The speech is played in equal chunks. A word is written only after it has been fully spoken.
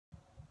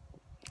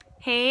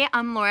Hey,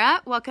 I'm Laura.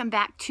 Welcome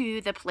back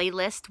to the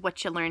playlist,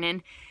 Whatcha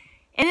Learning.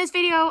 In this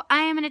video,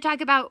 I am going to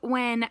talk about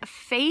when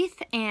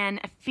faith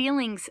and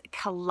feelings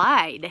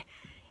collide,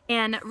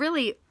 and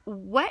really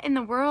what in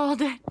the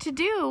world to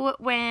do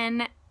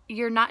when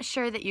you're not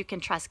sure that you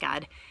can trust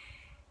God.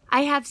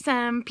 I have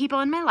some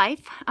people in my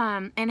life,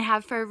 and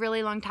have for a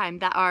really long time,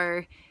 that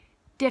are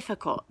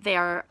difficult. They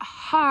are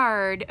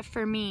hard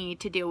for me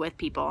to deal with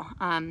people.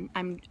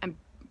 I'm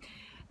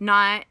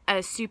not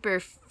a super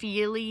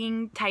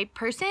feeling type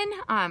person.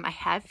 I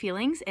have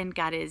feelings, and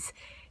God is,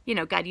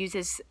 God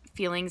uses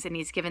feelings and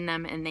He's given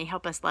them and they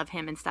help us love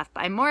Him and stuff.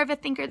 But I'm more of a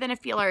thinker than a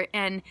feeler.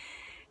 And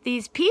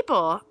these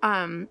people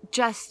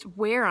just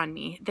wear on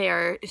me. They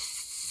are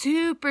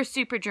super,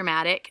 super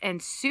dramatic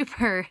and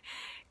super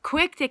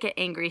quick to get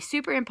angry,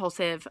 super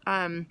impulsive.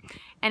 And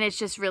it's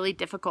just really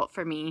difficult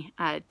for me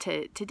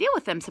to deal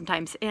with them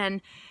sometimes.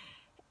 And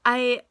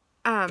I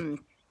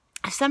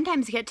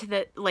sometimes get to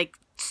the,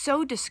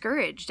 so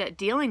discouraged at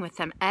dealing with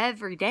them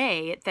every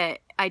day that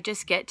I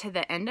just get to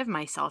the end of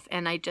myself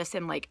and I just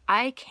am like,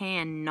 I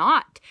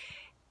cannot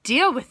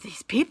deal with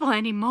these people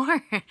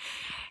anymore.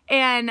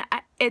 And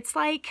it's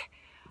like,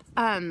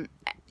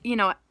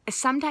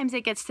 sometimes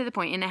it gets to the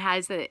point, and it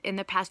has in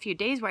the past few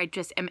days, where I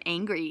just am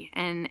angry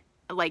and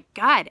like,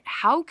 God,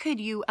 how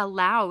could you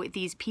allow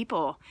these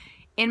people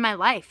in my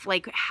life?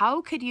 Like,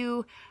 how could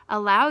you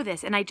allow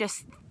this? And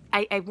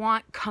I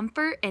want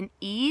comfort and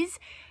ease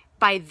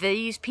by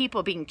these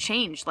people being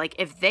changed. Like,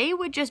 if they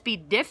would just be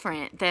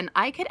different, then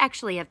I could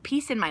actually have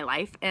peace in my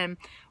life, and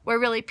where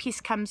really peace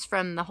comes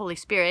from the Holy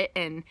Spirit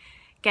and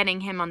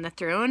getting Him on the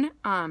throne.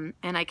 And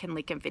I can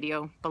link a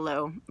video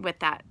below with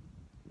that.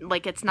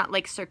 Like, it's not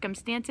like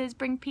circumstances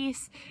bring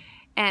peace.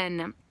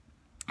 And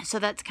so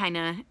that's kind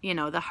of,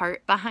 the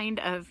heart behind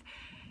of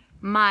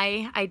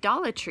my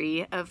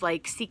idolatry of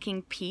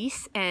seeking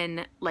peace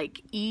and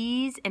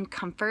ease and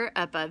comfort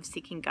above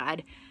seeking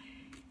God.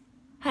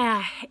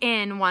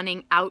 And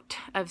wanting out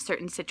of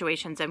certain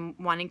situations and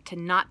wanting to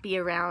not be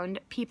around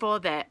people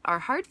that are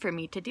hard for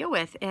me to deal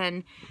with.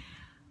 And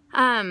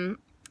then,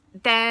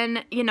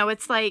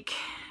 it's like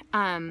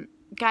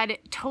God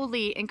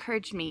totally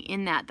encouraged me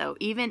in that, though,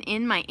 even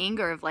in my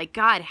anger of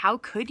God, how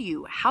could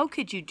you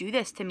do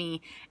this to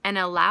me and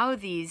allow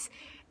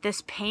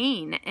this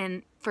pain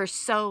and for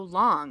so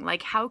long?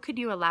 How could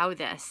you allow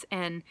this?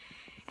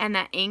 And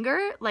that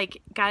anger,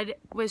 God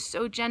was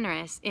so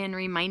generous in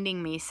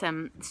reminding me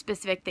some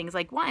specific things.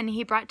 One,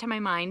 He brought to my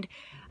mind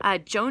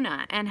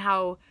Jonah, and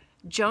how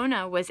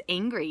Jonah was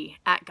angry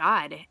at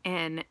God,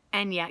 and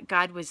yet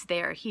God was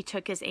there. He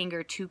took his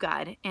anger to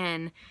God,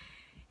 and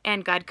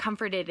God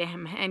comforted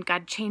him, and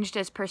God changed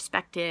his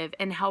perspective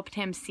and helped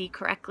him see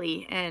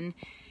correctly.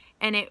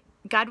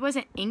 God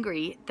wasn't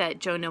angry that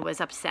Jonah was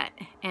upset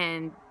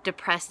and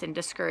depressed and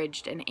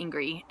discouraged and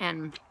angry.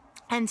 And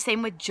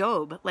same with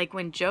Job.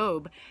 When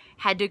Job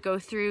had to go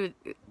through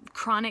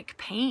chronic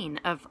pain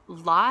of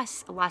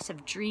loss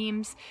of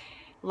dreams,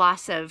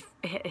 loss of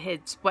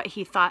what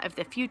he thought of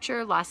the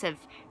future, loss of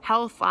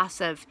health,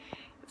 loss of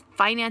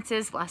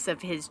finances, loss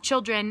of his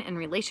children and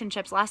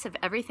relationships, loss of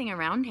everything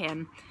around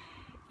him.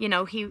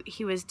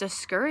 He was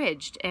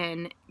discouraged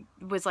and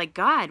was like,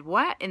 God,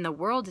 what in the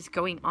world is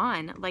going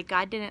on?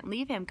 God didn't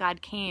leave him.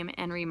 God came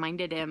and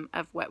reminded him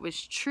of what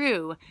was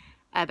true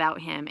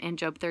about him in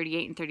Job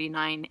 38 and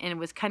 39. And it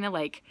was kind of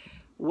like,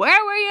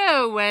 where were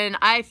you when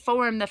I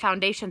formed the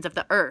foundations of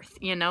the earth?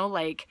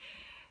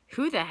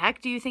 Who the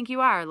heck do you think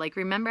you are?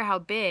 Remember how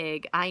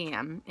big I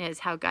am, is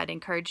how God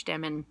encouraged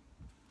him.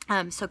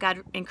 And so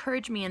God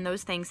encouraged me in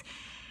those things.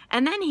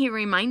 And then He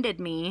reminded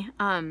me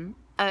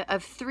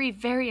of three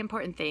very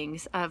important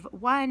things.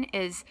 One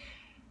is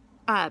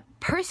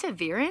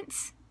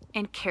perseverance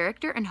and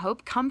character and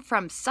hope come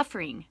from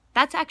suffering.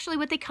 That's actually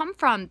what they come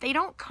from. They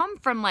don't come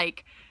from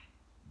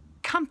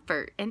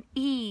comfort and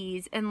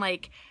ease and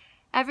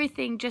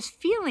everything just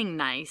feeling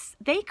nice.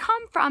 They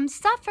come from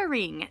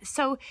suffering.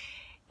 So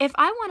if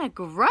I want to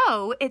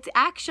grow, it's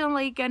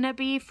actually going to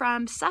be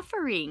from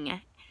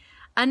suffering.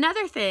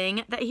 Another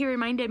thing that He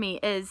reminded me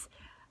is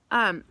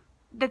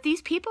that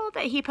these people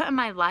that He put in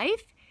my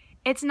life,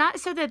 it's not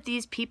so that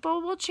these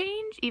people will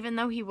change, even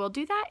though He will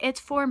do that.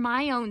 It's for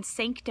my own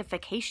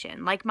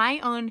sanctification, my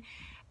own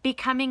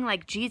becoming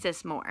like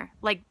Jesus more.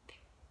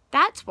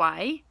 That's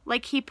why,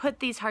 He put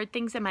these hard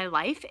things in my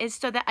life, is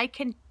so that I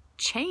can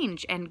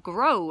change and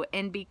grow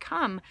and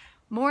become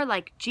more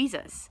like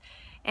Jesus.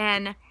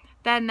 And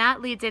then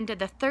that leads into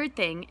the third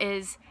thing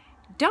is,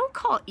 don't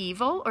call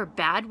evil or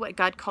bad what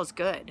God calls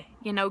good.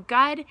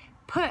 God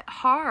put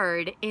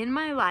hard in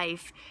my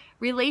life,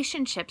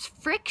 relationships,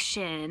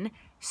 friction,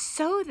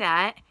 so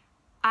that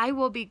I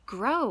will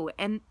grow,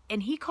 and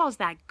He calls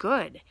that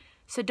good.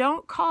 So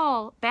don't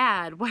call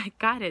bad what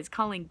God is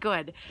calling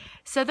good.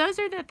 So those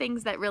are the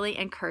things that really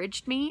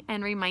encouraged me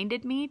and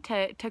reminded me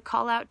to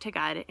call out to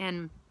God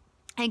and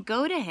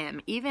go to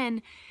Him,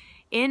 even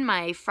in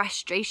my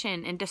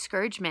frustration and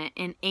discouragement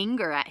and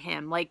anger at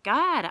Him.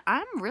 God,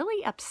 I'm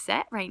really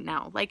upset right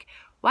now.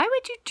 Why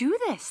would you do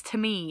this to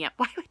me?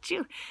 Why would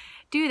you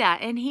do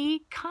that. And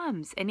he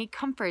comes and he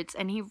comforts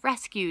and he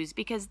rescues,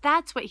 because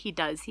that's what he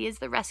does. He is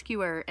the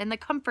rescuer and the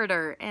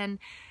comforter and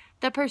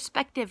the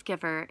perspective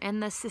giver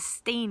and the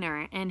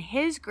sustainer. And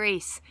his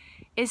grace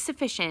is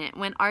sufficient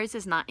when ours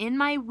is not. In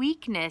my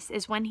weakness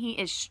is when he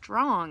is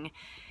strong.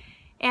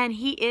 And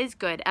he is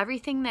good.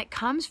 Everything that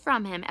comes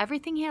from him,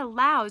 everything he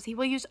allows, he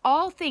will use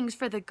all things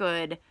for the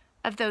good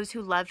of those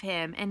who love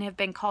him and have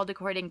been called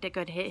according to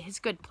his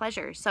good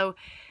pleasure. So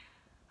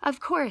of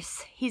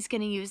course he's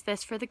going to use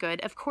this for the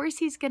good. Of course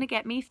he's going to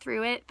get me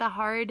through it, the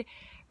hard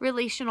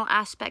relational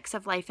aspects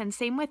of life. And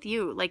same with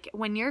you. Like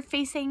when you're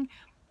facing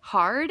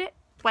hard,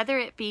 whether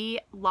it be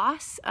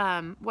loss,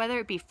 whether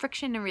it be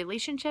friction in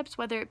relationships,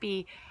 whether it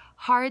be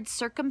hard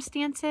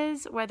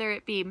circumstances, whether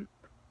it be,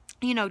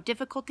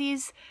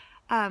 difficulties,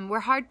 we're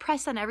hard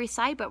pressed on every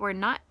side, but we're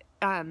not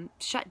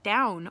shut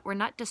down. We're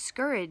not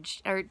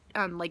discouraged or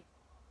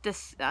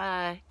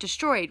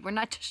destroyed. We're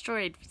not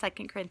destroyed.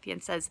 2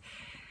 Corinthians says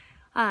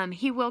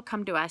he will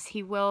come to us.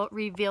 He will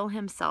reveal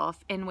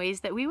himself in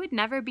ways that we would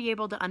never be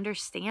able to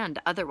understand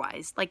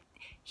otherwise. Like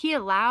he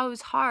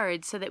allows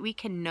hard so that we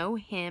can know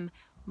him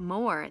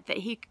more, that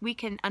we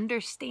can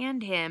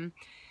understand him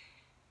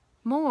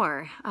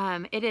more.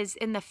 It is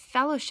in the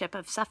fellowship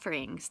of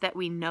sufferings that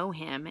we know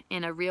him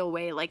in a real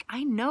way. Like,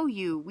 I know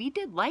you. We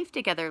did life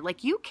together.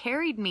 Like, you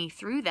carried me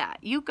through that.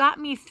 You got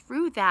me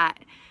through that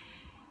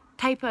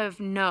type of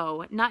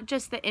know. Not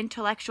just the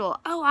intellectual,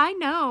 oh, I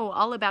know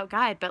all about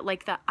God, but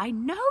like the, I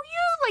know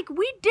you. Like,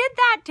 we did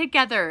that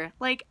together.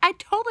 Like, I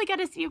totally got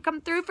to see you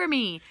come through for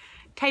me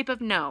type of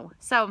know.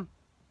 So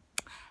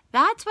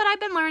that's what I've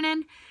been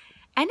learning.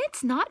 And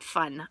it's not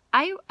fun.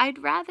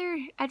 I'd rather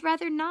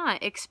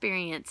not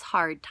experience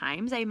hard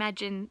times. I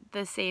imagine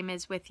the same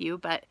as with you,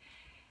 but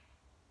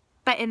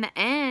in the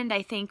end,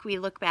 I think we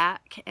look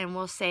back and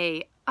we'll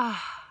say,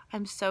 "Oh,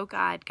 I'm so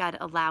glad God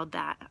allowed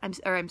that."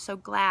 I'm so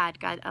glad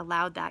God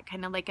allowed that.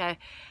 Kind of like a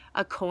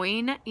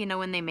coin,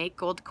 when they make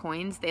gold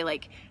coins, they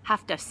like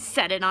have to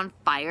set it on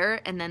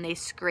fire and then they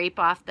scrape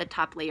off the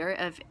top layer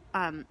of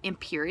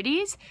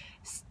impurities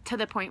to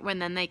the point when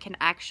then they can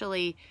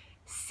actually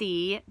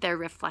see their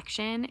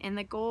reflection in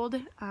the gold.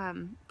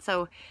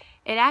 So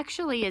it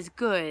actually is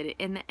good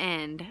in the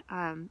end.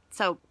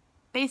 So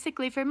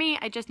basically for me,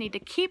 I just need to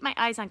keep my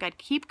eyes on God,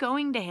 keep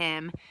going to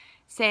him,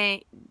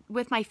 say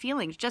with my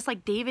feelings, just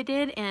like David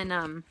did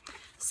in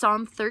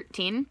Psalm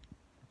 13.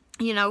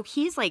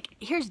 He's like,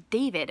 here's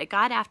David,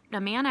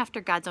 a man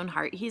after God's own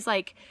heart. He's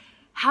like,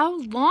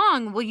 how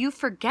long will you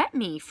forget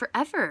me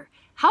forever?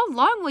 How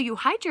long will you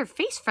hide your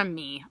face from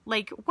me?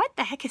 Like, what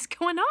the heck is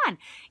going on?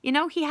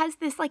 He has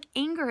this like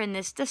anger and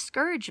this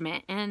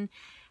discouragement. And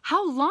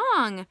how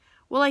long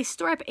will I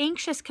store up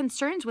anxious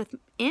concerns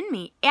within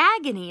me,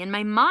 agony in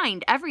my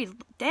mind every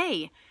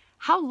day?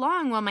 How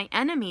long will my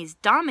enemies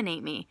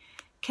dominate me?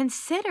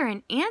 Consider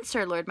and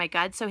answer, Lord my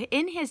God. So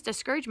in his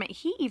discouragement,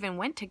 he even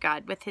went to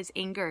God with his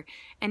anger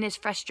and his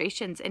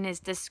frustrations and his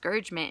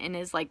discouragement and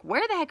is like,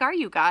 where the heck are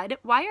you, God?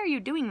 Why are you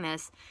doing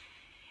this?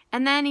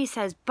 And then he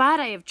says,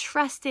 but I have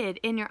trusted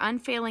in your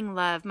unfailing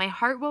love. My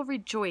heart will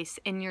rejoice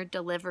in your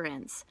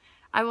deliverance.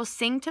 I will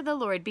sing to the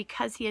Lord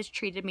because he has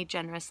treated me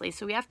generously.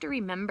 So we have to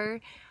remember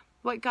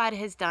what God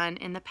has done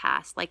in the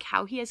past, like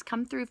how he has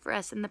come through for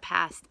us in the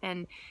past.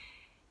 And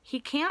he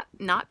can't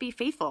not be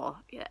faithful.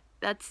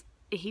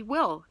 He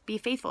will be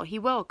faithful. He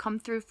will come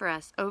through for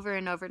us over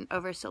and over and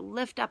over. So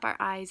lift up our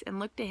eyes and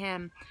look to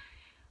him,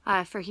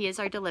 for he is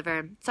our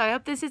deliverer. So I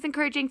hope this is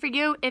encouraging for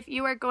you. If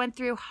you are going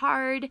through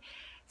hard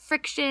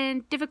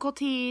friction,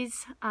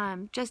 difficulties,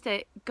 just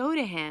to go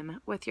to him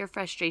with your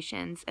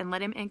frustrations and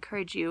let him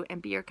encourage you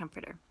and be your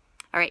comforter.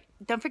 All right.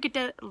 Don't forget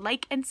to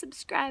like and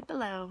subscribe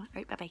below. All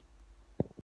right. Bye-bye.